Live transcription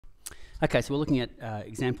Okay, so we're looking at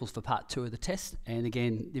examples for part 2 of the test, and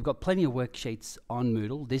again, you've got plenty of worksheets on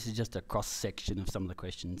Moodle. This is just a cross-section of some of the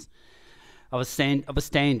questions. Of a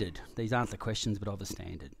standard. These aren't the questions, but of a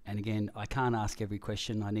standard. And again, I can't ask every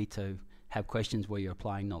question. I need to have questions where you're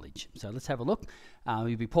applying knowledge. So let's have a look.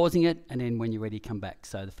 You'll be pausing it, and then when you're ready, come back.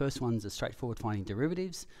 So the first one's a straightforward finding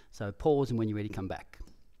derivatives. So pause, and when you're ready, come back.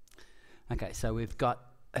 Okay, so we've got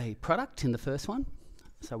a product in the first one.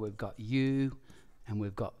 So we've got U, and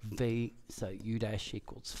we've got V, so U dash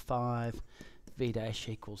equals 5, V dash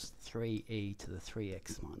equals 3e to the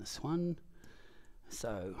 3x minus 1.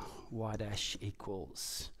 So Y dash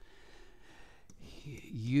equals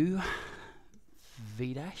U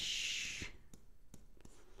V dash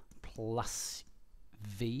plus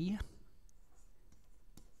V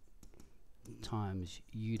times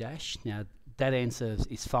U dash. Now that answer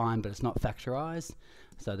is fine, but it's not factorised.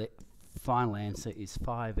 So the final answer is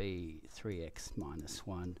 5e 3x minus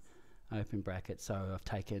 1, open bracket. So I've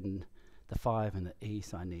taken the 5 and the e,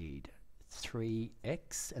 so I need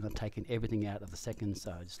 3x, and I've taken everything out of the second,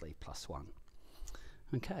 so I just leave plus 1.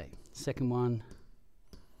 Okay, second one.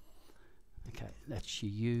 Okay, that's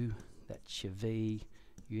your u, that's your v.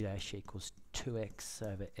 U dash equals 2x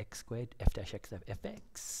over x squared, f dash x over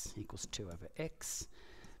fx equals 2 over x.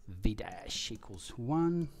 V dash equals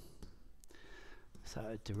 1.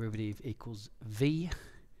 So derivative equals v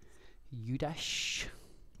u dash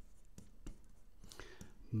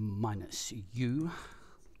minus u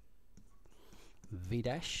v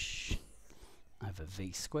dash over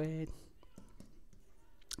v squared.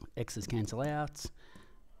 X's cancel out,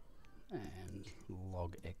 and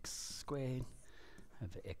log x squared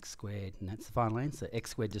over x squared, and that's the final answer.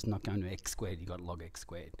 X squared just not going to x squared, you got log x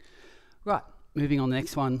squared. Right, moving on to the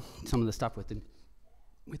next one, some of the stuff with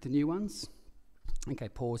the new ones. Okay,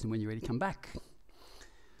 pause, and when you're ready, come back.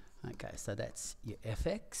 Okay, so that's your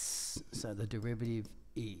fx. So the derivative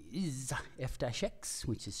is f dash x,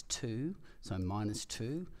 which is 2, so minus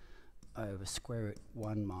 2 over square root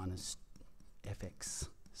 1 minus fx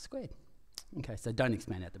squared. Okay, so don't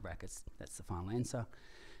expand out the brackets. That's the final answer.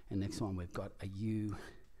 And next one, we've got a u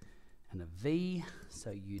and a v.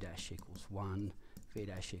 So u dash equals 1, v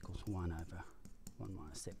dash equals 1 over 1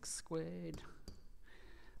 minus x squared.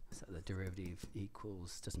 So the derivative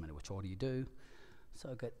equals, doesn't matter which order you do. So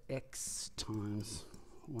I've got x times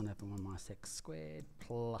 1 over 1 minus x squared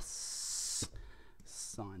plus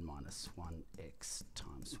sine minus 1x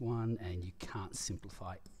times 1, and you can't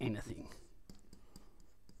simplify anything.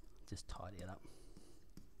 Just tidy it up.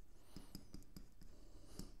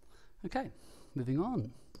 Okay, moving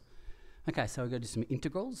on. Okay, so we're going to do some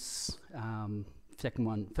integrals.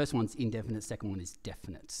 First one's indefinite, second one is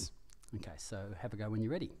definite. Okay, so have a go when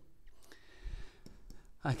you're ready.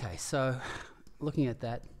 Okay, so looking at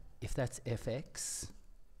that, if that's fx,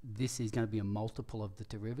 this is going to be a multiple of the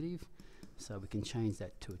derivative, so we can change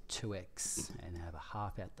that to a 2x and have a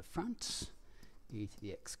half out the front, e to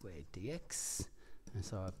the x squared dx, and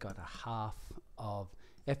so I've got a half of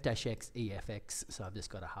f dash x efx, so I've just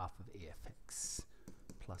got a half of efx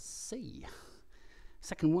plus c.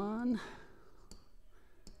 Second one.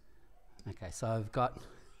 Okay, so I've got,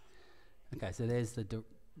 okay, so there's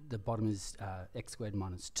the bottom is x squared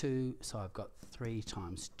minus 2, so I've got 3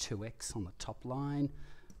 times 2x on the top line.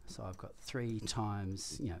 So I've got 3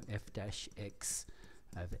 times, f dash x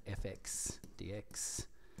over fx dx.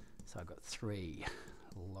 So I've got 3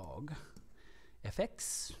 log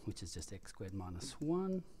fx, which is just x squared minus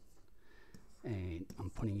 1. And I'm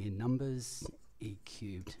putting in numbers, e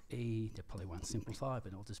cubed e. They probably won't simplify,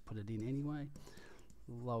 but I'll just put it in anyway.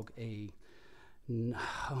 Log e.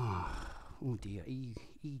 Oh dear, e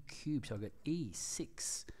cubed, so I've got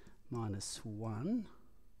e6 minus 1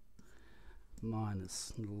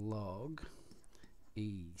 minus log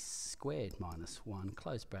e squared minus 1,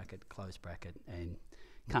 close bracket, and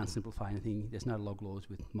can't simplify anything. There's no log laws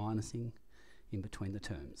with minusing in between the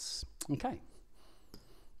terms. Okay.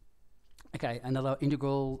 Okay, another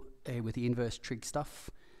integral with the inverse trig stuff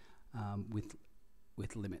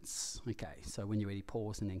with limits. Okay, so when you're ready,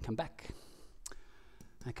 pause and then come back.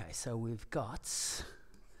 Okay, so we've got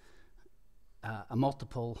a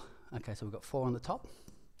multiple. Okay, so we've got 4 on the top,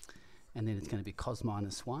 and then it's going to be cos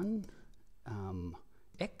minus 1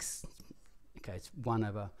 x. Okay, it's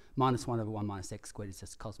minus 1 over 1 minus x squared is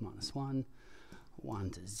just cos minus 1. 1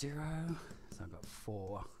 to 0. So I've got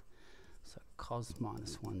 4. So cos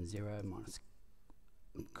minus 1, 0 minus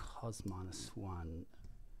cos minus 1.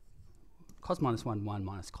 Cos minus 1, 1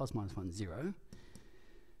 minus cos minus 1, 0.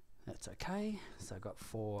 That's okay. So I've got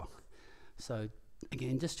 4. So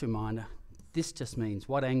again, just a reminder, this just means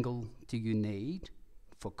what angle do you need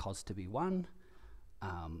for cos to be 1?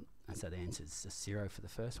 And So the answer is just 0 for the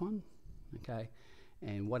first one. Okay,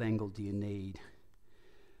 and what angle do you need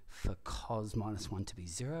for cos minus 1 to be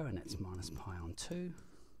 0? And that's minus pi on 2.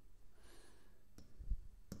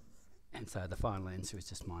 And so the final answer is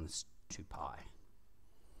just minus 2 pi.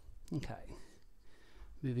 Okay,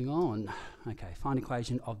 moving on. Okay, find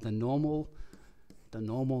equation of the normal,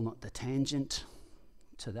 not the tangent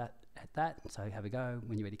to that at that. So have a go.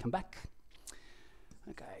 When you're ready, come back.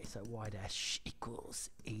 Okay, so y dash equals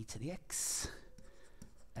e to the x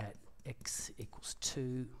at x equals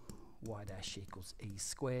 2, y dash equals e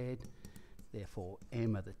squared. Therefore,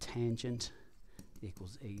 m of the tangent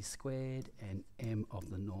equals e squared, and m of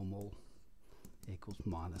the normal equals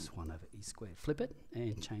minus 1 over e squared. Flip it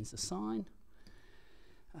and change the sign.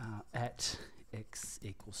 At x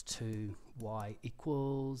equals 2, y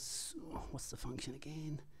equals, what's the function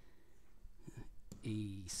again?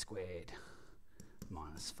 E squared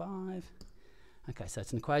minus 5. Okay, so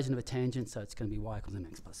it's an equation of a tangent, so it's going to be y equals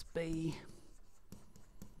mx plus b.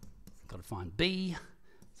 Got to find b.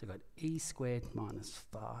 So I've got e squared minus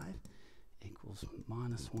 5 equals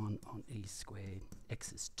minus 1 on e squared.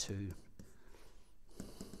 X is 2.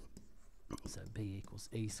 So b equals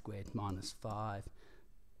e squared minus 5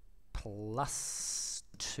 plus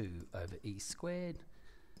 2 over e squared.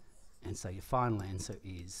 And so your final answer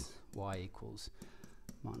is y equals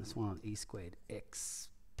minus 1 on e squared x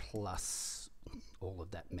plus all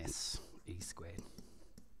of that mess, e squared.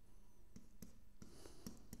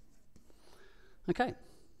 Okay,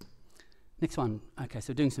 next one. Okay,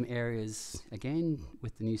 so doing some areas again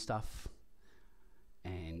with the new stuff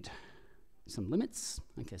and some limits.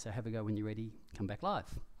 Okay, so have a go when you're ready. Come back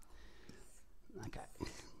live. Okay,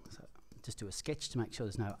 so just do a sketch to make sure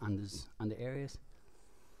there's no under areas.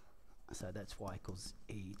 So that's y equals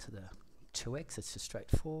e to the 2x. It's just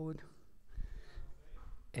straightforward.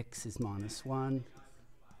 X is minus 1.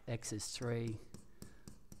 X is 3.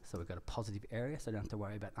 So we've got a positive area, so I don't have to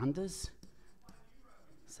worry about unders.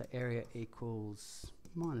 So area equals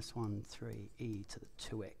minus 1, 3, e to the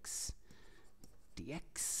 2x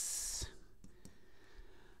dx.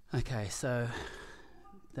 Okay, so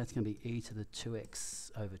that's going to be e to the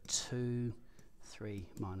 2x over 2, 3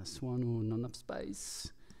 minus 1, or not enough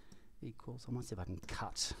space, equals, I might see if I can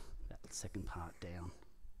cut that second part down.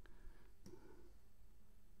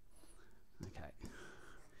 Okay.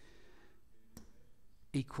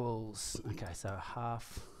 Equals, okay, so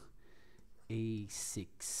half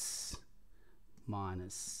e6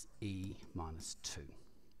 minus e minus 2.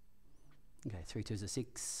 Okay, 3 2s are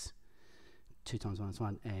 6. 2 times 1 is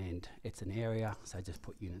 1, and it's an area, so just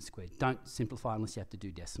put unit squared. Don't simplify unless you have to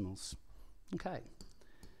do decimals. Okay,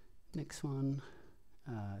 next one,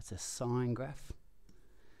 it's a sine graph.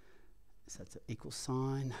 So it's an equal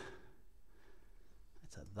sign.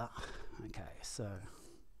 It's a the. Okay, so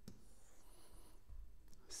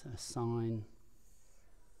sine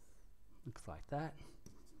looks like that.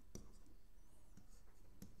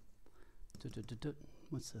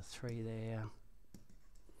 What's the 3 there?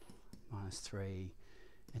 Minus 3.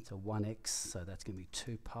 It's a 1x, so that's going to be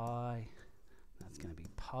 2 pi. That's going to be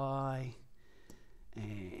pi.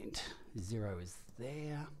 And 0 is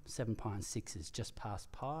there. 7 pi and 6 is just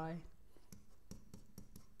past pi.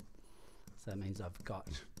 So that means I've got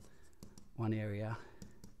one area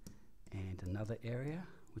and another area,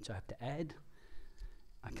 which I have to add.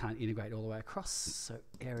 I can't integrate all the way across, so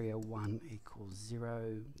area 1 equals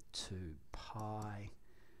 0 to pi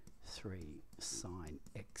 3 sine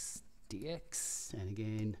x dx. And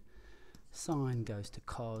again, sine goes to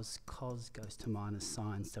cos, cos goes to minus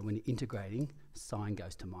sine. So when you're integrating, sine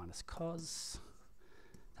goes to minus cos.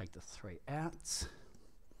 Take the 3 out.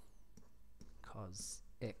 Cos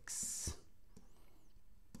x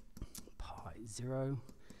pi 0,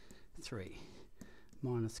 3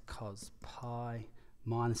 minus cos pi.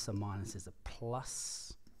 Minus a minus is a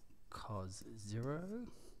plus, cos 0.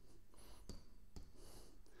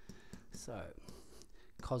 So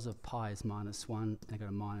cos of pi is minus 1, and I got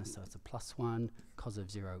a minus, so it's a plus 1. Cos of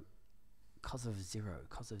 0, cos of 0,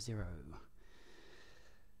 cos of 0.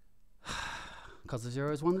 Cos of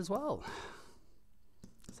 0 is 1 as well.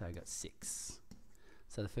 So I got 6.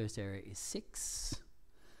 So the first area is 6.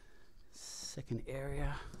 Second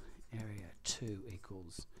area, area 2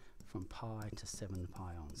 equals from pi to 7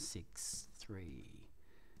 pi on 6, 3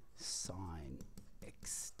 sine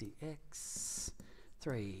x dx,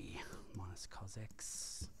 3 minus cos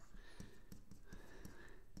x,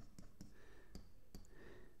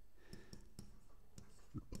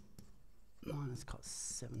 minus cos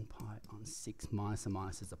 7 pi on 6, minus a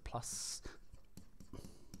minus is a plus.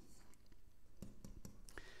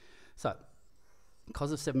 So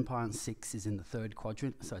Cos of 7 pi on 6 is in the third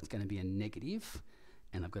quadrant, so it's going to be a negative.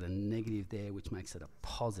 And I've got a negative there, which makes it a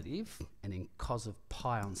positive. And then cos of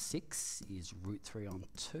pi on 6 is root 3 on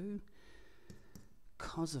 2.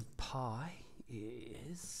 Cos of pi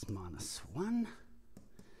is minus 1.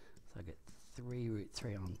 So I get 3 root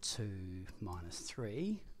 3 on 2 minus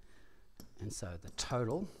 3. And so the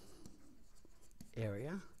total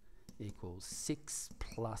area equals 6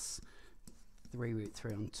 plus 3 root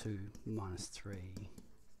 3 on 2 minus 3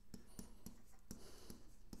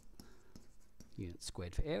 units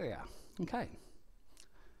squared for area. Okay.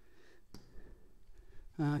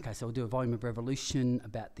 Okay, so we'll do a volume of revolution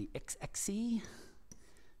about the x-axis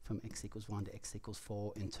from x equals 1 to x equals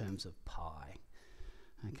 4 in terms of pi.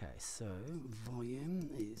 Okay, so volume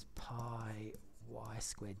is pi y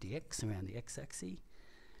squared dx around the x-axis.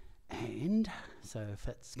 And so if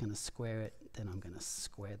that's going to square it, then I'm going to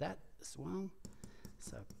square that as well.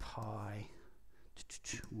 So pi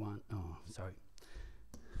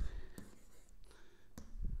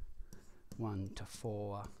 1 to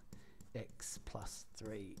 4 x plus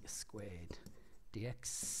 3 squared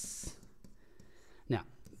dx. Now,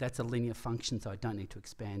 that's a linear function, so I don't need to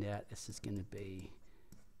expand out. This is going to be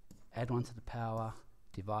add 1 to the power,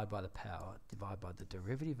 divide by the power, divide by the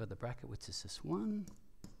derivative of the bracket, which is just 1.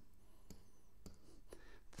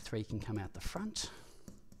 The 3 can come out the front.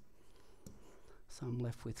 So I'm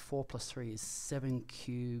left with 4 plus 3 is 7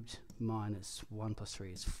 cubed minus 1 plus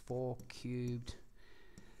 3 is 4 cubed.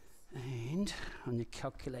 And on your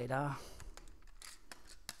calculator,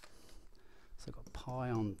 so I've got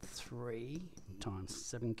pi on 3 times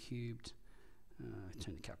 7 cubed.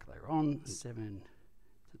 Turn the calculator on. 7 to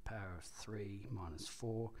the power of 3 minus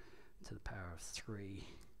 4 to the power of 3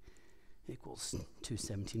 equals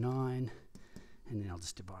 279. And then I'll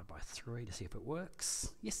just divide by 3 to see if it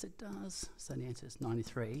works. Yes, it does. So the answer is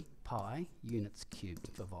 93 pi units cubed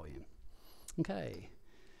for volume. Okay.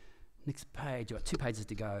 Next page, I've got 2 pages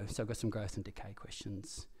to go, so I've got some growth and decay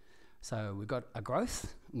questions. So we've got a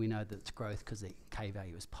growth. We know that it's growth because the k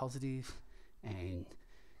value is positive and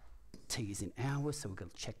t is in hours, so we've got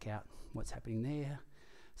to check out what's happening there.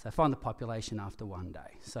 So find the population after 1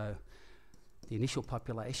 day. So the initial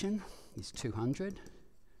population is 200,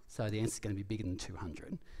 so the answer is going to be bigger than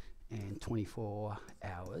 200, and 24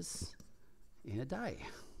 hours in a day.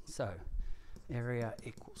 So area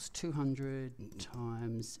equals 200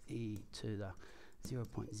 times e to the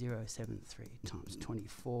 0.073 times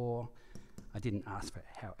 24. I didn't ask for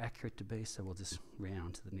how accurate to be, so we'll just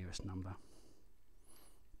round to the nearest number.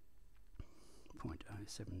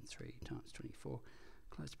 0.073 times 24,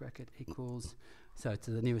 close bracket, equals, so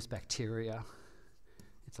to the nearest bacteria,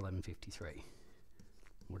 it's 1153,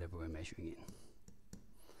 whatever we're measuring in.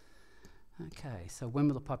 Okay, so when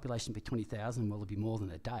will the population be 20,000? Well, it'll be more than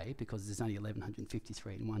a day because there's only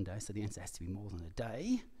 1153 in 1 day, so the answer has to be more than a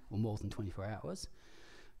day, or more than 24 hours.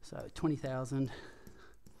 So 20,000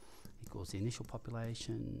 equals the initial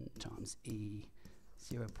population times E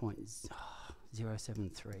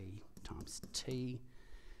 0.073 times T.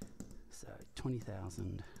 So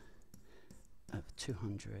 20,000 over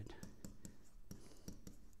 200.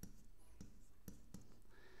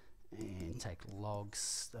 And take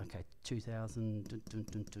logs, okay, 2,000,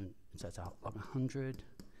 so it's log 100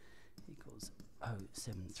 equals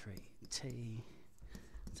 0.073t,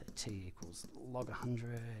 so t equals log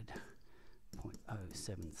 100,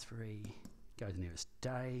 0.073, go to the nearest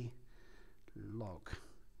day, log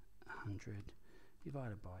 100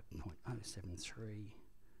 divided by 0.073,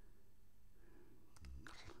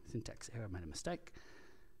 syntax error, made a mistake,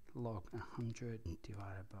 log 100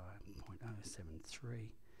 divided by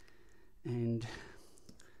 0.073, and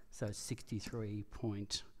so it's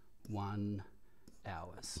 63.1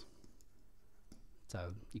 hours.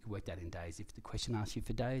 So you can work that in days. If the question asks you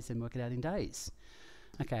for days, then work it out in days.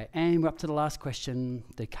 Okay, and we're up to the last question,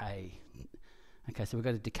 decay. Okay, so we've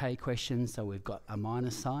got a decay question, so we've got a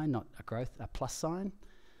minus sign, not a growth, a plus sign.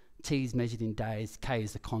 T is measured in days, K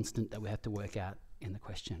is the constant that we have to work out in the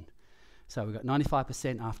question. So we've got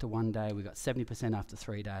 95% after 1 day, we've got 70% after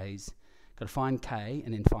 3 days. Got to find K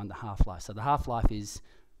and then find the half-life. So the half-life is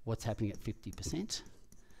what's happening at 50%.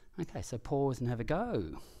 Okay, so pause and have a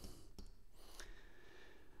go.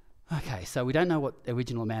 Okay, so we don't know what the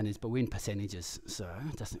original amount is, but we're in percentages, so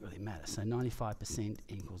it doesn't really matter. So 95%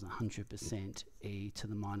 equals 100% e to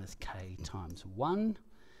the minus k times 1,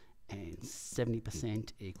 and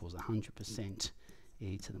 70% equals 100%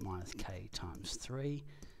 e to the minus k times 3.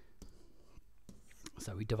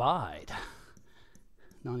 So we divide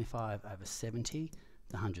 95 over 70,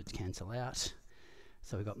 the hundreds cancel out.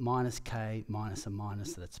 So we've got minus k minus a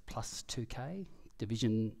minus, so that's plus 2k.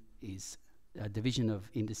 Division is division of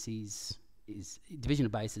indices is division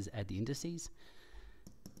of bases, add the indices.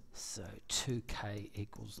 So 2k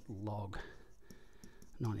equals log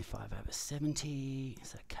 95 over 70.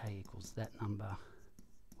 So k equals that number,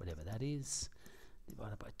 whatever that is,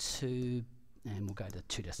 divided by 2, and we'll go to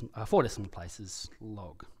 4 decimal places.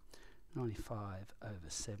 Log 95 over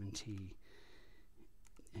 70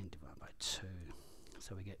 and divide by 2.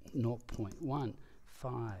 So we get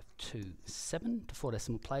 0.1527 to 4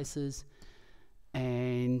 decimal places.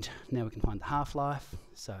 And now we can find the half-life.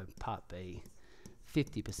 So part B,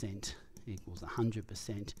 50% equals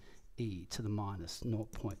 100%, e to the minus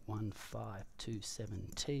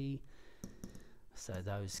 0.1527t. So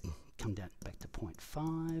those come down back to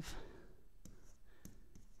 0.5.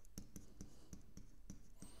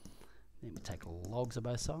 Then we take logs of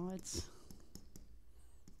both sides.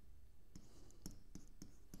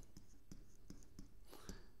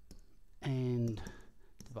 And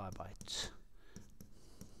divide by 2.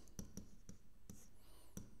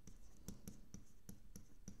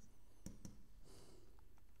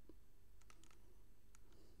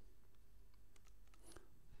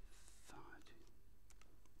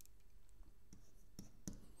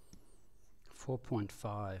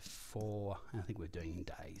 .54, I think we're doing in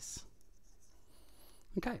days.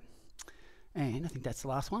 Okay, and I think that's the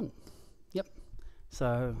last one. Yep,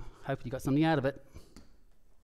 so hopefully you got something out of it.